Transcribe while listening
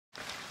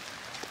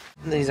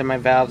These are my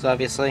valves,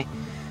 obviously.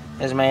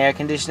 There's my air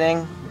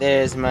conditioning.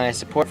 There's my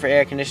support for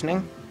air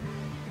conditioning.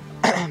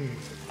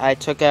 I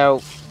took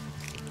out...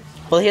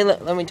 Well, here,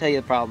 let me tell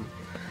you the problem.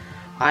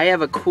 I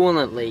have a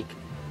coolant leak.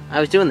 I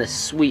was doing this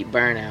sweet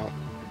burnout.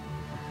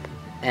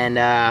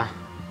 And,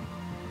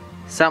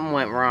 something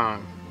went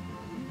wrong.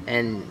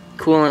 And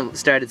coolant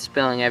started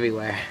spilling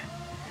everywhere.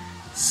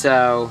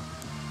 So,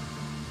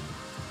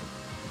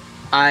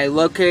 I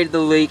located the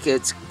leak.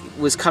 It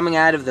was coming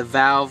out of the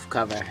valve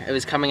cover. It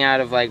was coming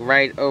out of, like,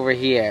 right over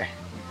here.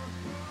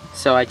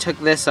 So I took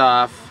this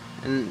off,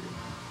 and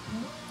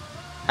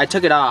I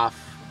took it off,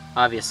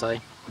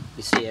 obviously.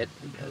 You see it,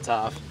 it's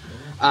off.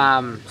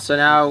 So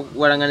now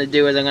what I'm going to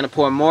do is I'm going to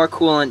pour more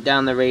coolant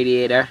down the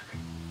radiator.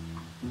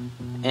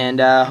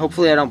 And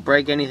hopefully I don't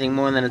break anything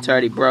more than it's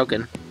already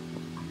broken.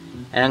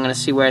 And I'm going to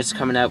see where it's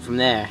coming out from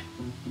there.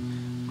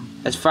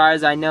 As far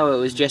as I know, it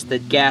was just the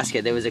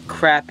gasket. There was a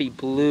crappy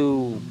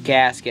blue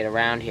gasket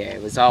around here.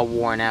 It was all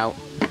worn out.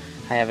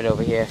 I have it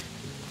over here.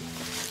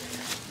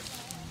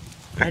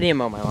 I didn't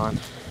mow my lawn.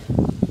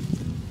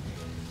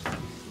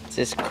 It's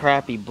this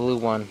crappy blue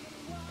one.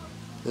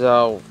 It's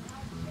all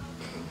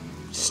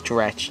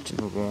stretched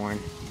and worn.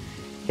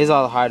 Here's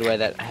all the hardware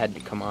that had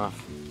to come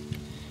off.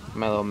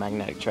 My little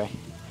magnetic tray.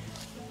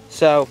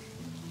 So,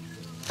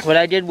 what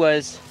I did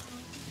was,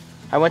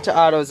 I went to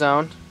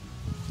AutoZone,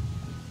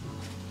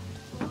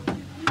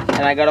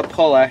 and I got a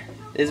puller.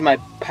 This is my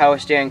power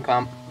steering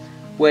pump,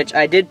 which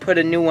I did put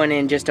a new one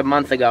in just a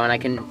month ago, and I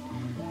can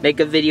make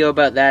a video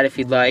about that if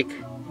you'd like.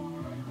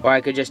 Or I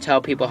could just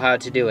tell people how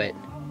to do it.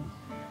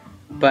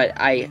 But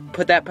I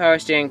put that power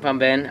steering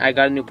pump in, I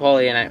got a new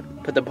pulley, and I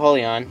put the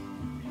pulley on.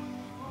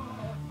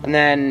 And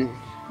then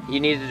you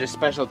needed a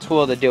special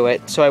tool to do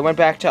it, so I went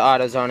back to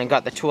AutoZone and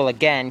got the tool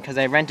again, because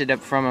I rented it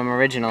from them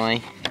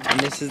originally. And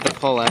this is the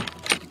puller,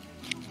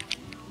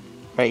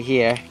 right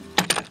here.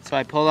 So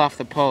I pulled off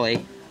the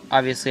pulley,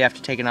 obviously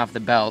after taking off the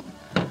belt.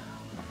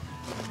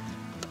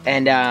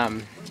 And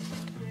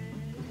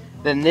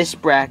then this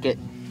bracket,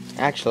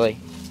 actually,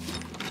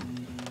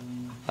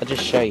 I'll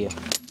just show you.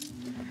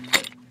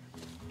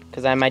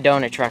 Because I have my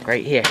donut truck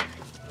right here.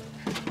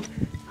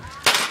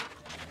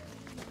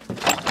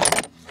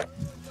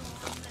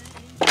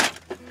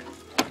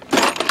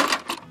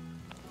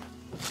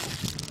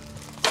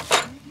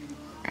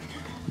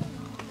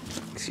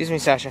 Excuse me,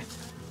 Sasha.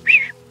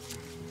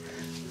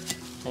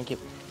 Thank you.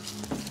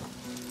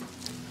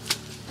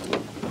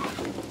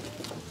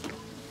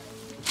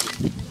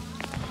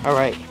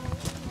 Alright.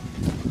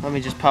 Let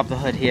me just pop the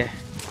hood here.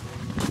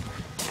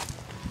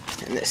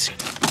 And this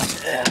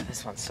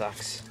one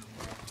sucks.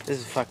 This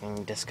is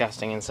fucking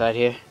disgusting inside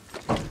here.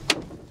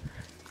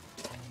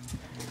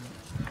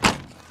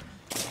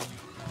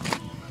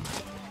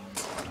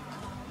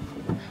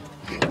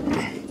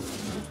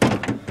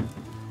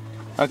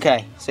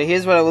 Okay, so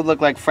here's what it would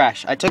look like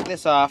fresh. I took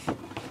this off.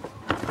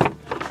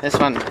 This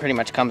one pretty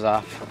much comes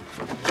off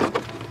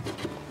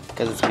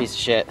because it's a piece of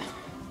shit.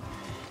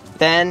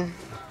 Then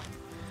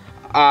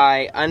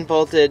I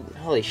unbolted,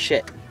 holy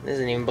shit, this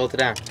isn't even bolted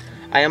down.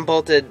 I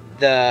unbolted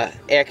the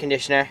air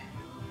conditioner,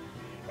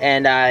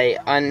 and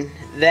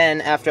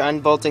then after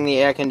unbolting the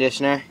air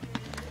conditioner,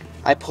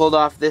 I pulled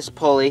off this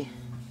pulley,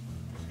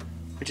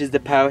 which is the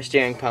power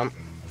steering pump.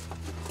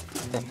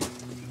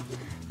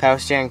 Power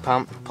steering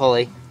pump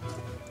pulley.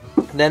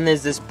 Then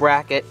there's this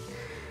bracket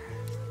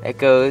that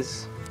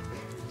goes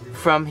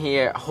from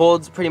here,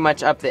 holds pretty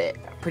much up the,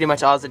 pretty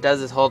much all it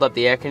does is hold up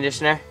the air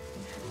conditioner.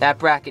 That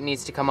bracket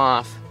needs to come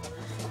off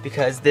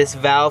because this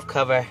valve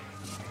cover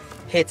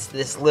hits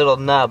this little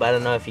nub. I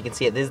don't know if you can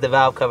see it. This is the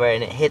valve cover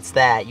and it hits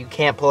that. You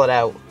can't pull it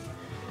out.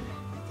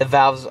 The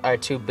valves are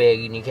too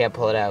big and you can't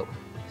pull it out.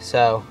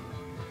 So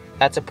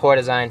that's a poor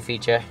design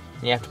feature.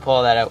 And you have to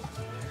pull that out.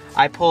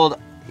 I pulled,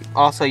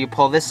 also you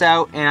pull this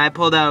out, and I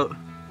pulled out,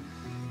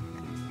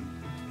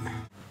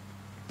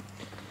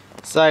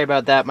 sorry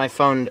about that, my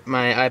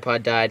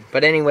iPod died.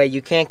 But anyway,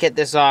 you can't get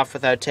this off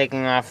without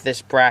taking off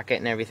this bracket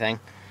and everything.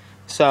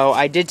 So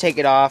I did take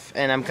it off,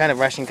 and I'm kind of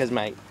rushing because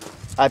my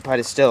iPod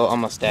is still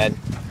almost dead.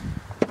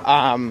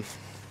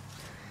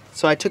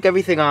 So I took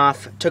everything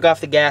off, took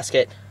off the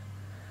gasket.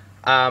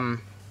 In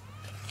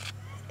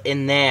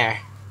there,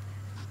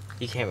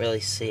 you can't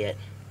really see it.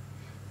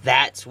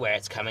 That's where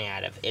it's coming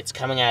out of. It's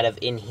coming out of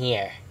in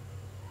here.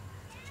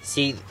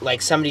 See,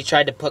 like somebody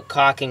tried to put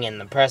caulking in.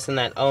 The person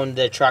that owned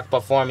the truck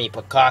before me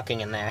put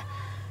caulking in there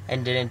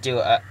and did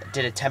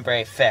a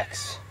temporary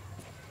fix.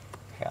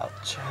 Here, I'll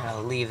try to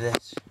leave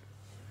this.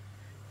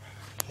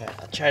 Here,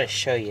 I'll try to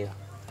show you.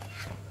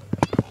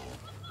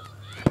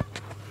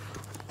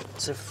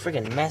 It's a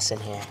friggin' mess in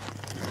here.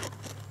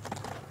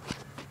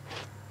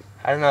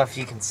 I don't know if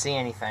you can see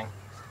anything.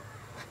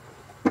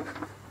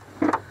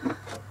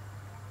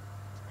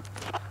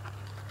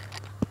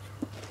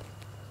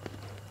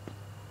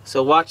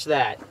 So watch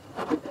that.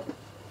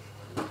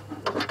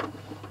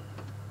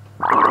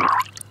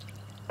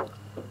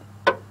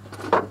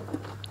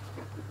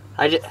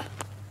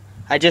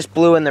 I just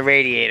blew in the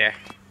radiator.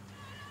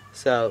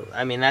 So,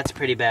 I mean, that's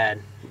pretty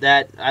bad.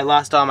 I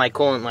lost all my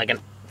coolant like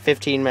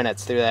 15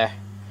 minutes through there.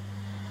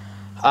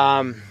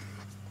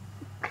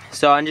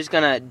 So I'm just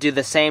gonna do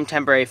the same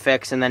temporary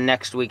fix, and then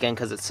next weekend,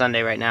 because it's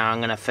Sunday right now, I'm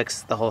gonna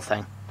fix the whole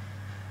thing.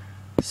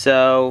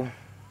 So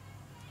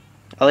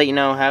I'll let you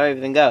know how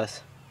everything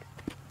goes.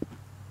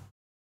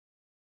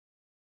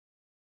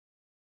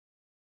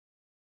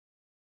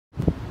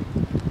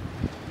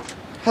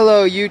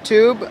 Hello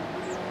YouTube.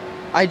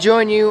 I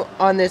join you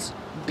on this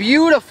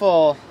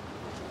beautiful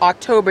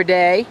October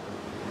day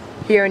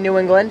here in New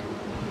England.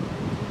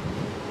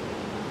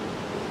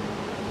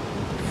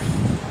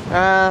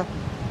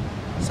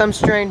 Some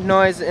strange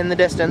noise in the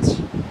distance.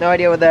 No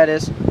idea what that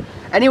is.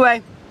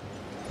 Anyway,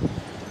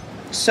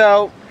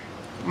 so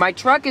my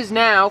truck is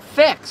now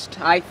fixed.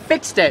 I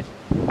fixed it.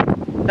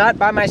 Not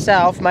by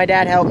myself. My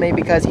dad helped me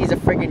because he's a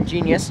friggin'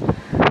 genius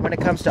when it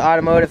comes to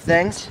automotive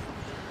things.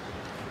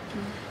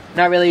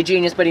 Not really a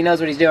genius, but he knows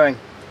what he's doing.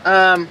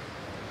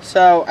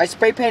 So I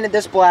spray painted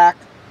this black,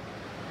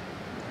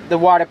 the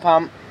water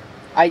pump.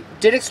 I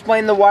did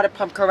explain the water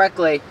pump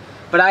correctly,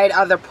 but I had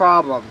other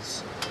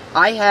problems.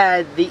 I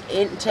had the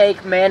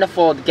intake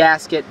manifold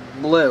gasket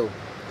blue,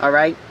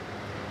 alright?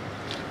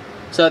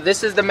 So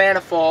this is the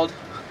manifold,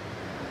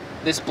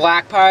 this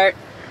black part,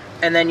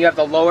 and then you have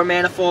the lower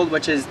manifold,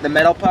 which is the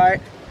metal part,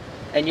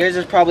 and yours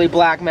is probably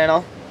black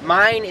metal.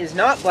 Mine is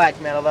not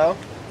black metal though.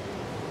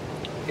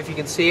 If you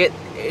can see it,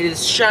 it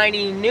is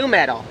shiny new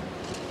metal.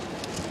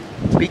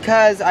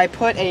 Because I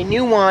put a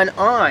new one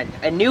on,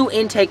 a new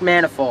intake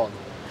manifold.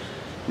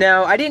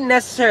 Now, I didn't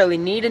necessarily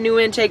need a new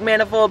intake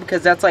manifold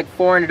because that's like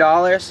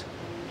 $400.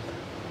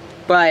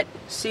 But,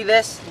 see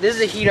this? This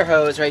is a heater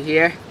hose right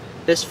here.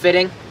 This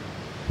fitting.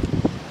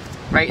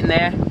 Right in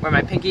there, where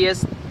my pinky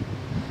is.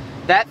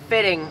 That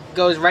fitting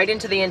goes right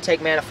into the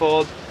intake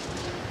manifold.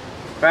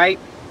 Right?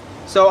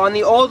 So, on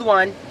the old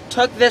one,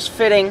 took this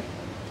fitting,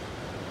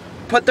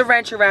 put the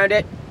wrench around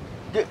it,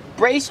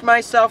 braced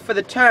myself for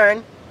the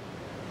turn,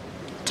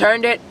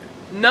 turned it,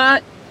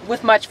 not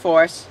with much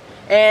force,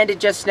 and it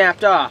just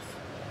snapped off.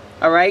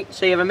 Alright,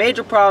 so you have a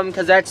major problem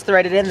because that's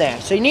threaded in there.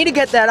 So you need to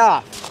get that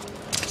off.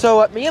 So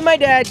what me and my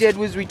dad did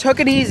was we took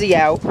an easy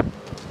out.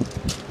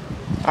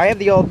 I have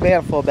the old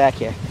manifold back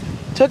here.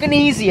 Took an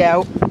easy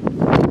out,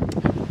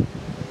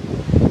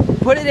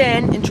 put it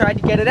in, and tried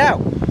to get it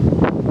out.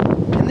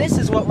 And this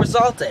is what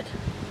resulted.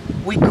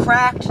 We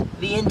cracked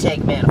the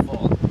intake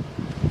manifold.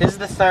 This is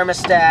the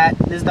thermostat,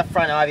 this is the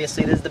front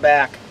obviously, this is the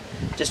back.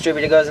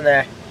 Distributor goes in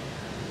there.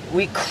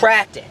 We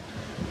cracked it.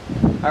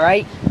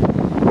 Alright?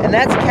 And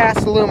that's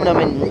cast aluminum,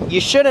 and you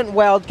shouldn't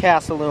weld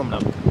cast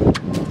aluminum.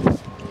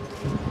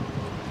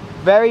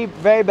 Very,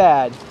 very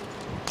bad.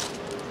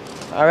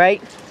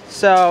 Alright?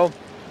 So,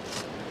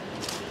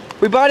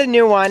 we bought a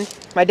new one.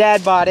 My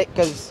dad bought it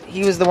because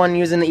he was the one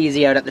using the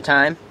Easy Out at the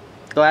time.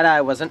 Glad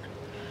I wasn't.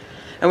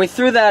 And we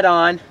threw that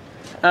on.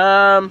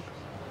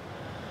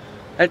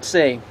 Let's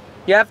see.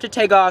 You have to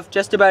take off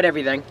just about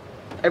everything.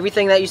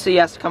 Everything that you see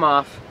has to come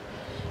off.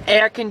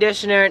 Air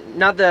conditioner,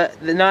 not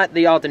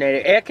the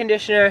alternator. Air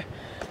conditioner,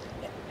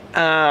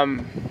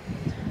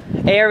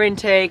 air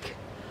intake,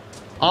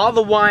 all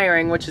the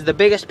wiring, which is the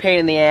biggest pain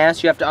in the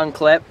ass, you have to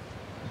unclip.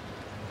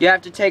 You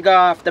have to take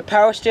off the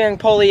power steering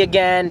pulley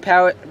again,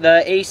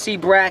 the AC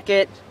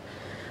bracket.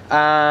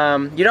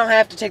 You don't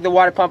have to take the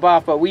water pump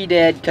off, but we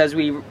did because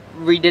we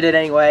redid it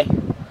anyway.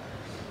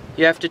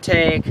 You have to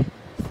take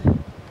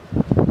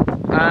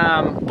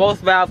both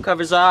valve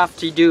covers off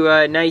to do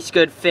a nice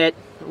good fit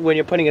when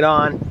you're putting it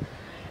on.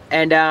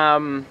 And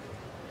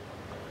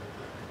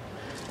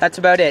that's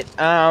about it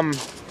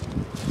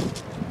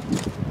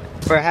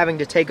for having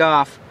to take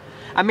off.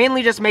 I'm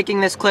mainly just making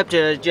this clip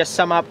to just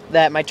sum up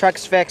that my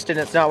truck's fixed and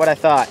it's not what I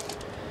thought.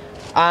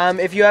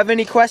 If you have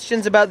any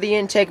questions about the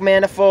intake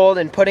manifold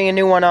and putting a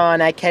new one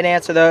on, I can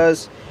answer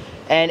those.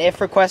 And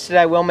if requested,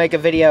 I will make a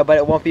video, but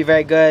it won't be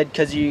very good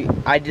because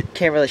I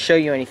can't really show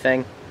you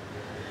anything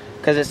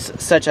because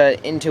it's such an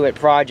into-it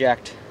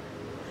project.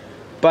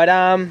 But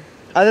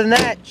other than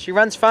that, she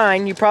runs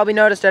fine. You probably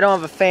noticed I don't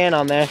have a fan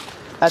on there.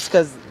 That's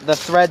because the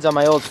threads on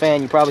my old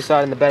fan, you probably saw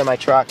it in the bed of my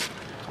truck,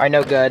 are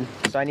no good.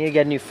 So I need to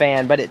get a new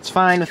fan, but it's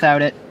fine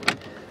without it.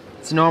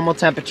 It's normal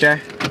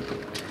temperature.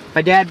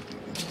 My dad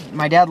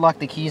locked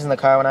the keys in the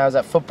car when I was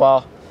at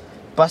football.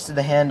 Busted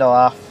the handle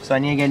off, so I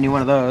need to get a new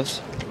one of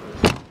those.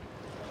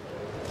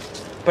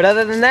 But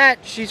other than that,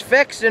 she's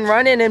fixed and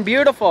running and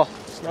beautiful.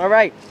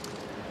 Alright.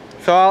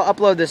 So I'll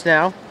upload this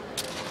now.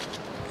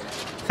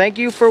 Thank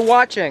you for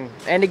watching.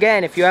 And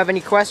again, if you have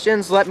any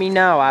questions, let me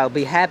know. I'll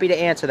be happy to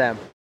answer them.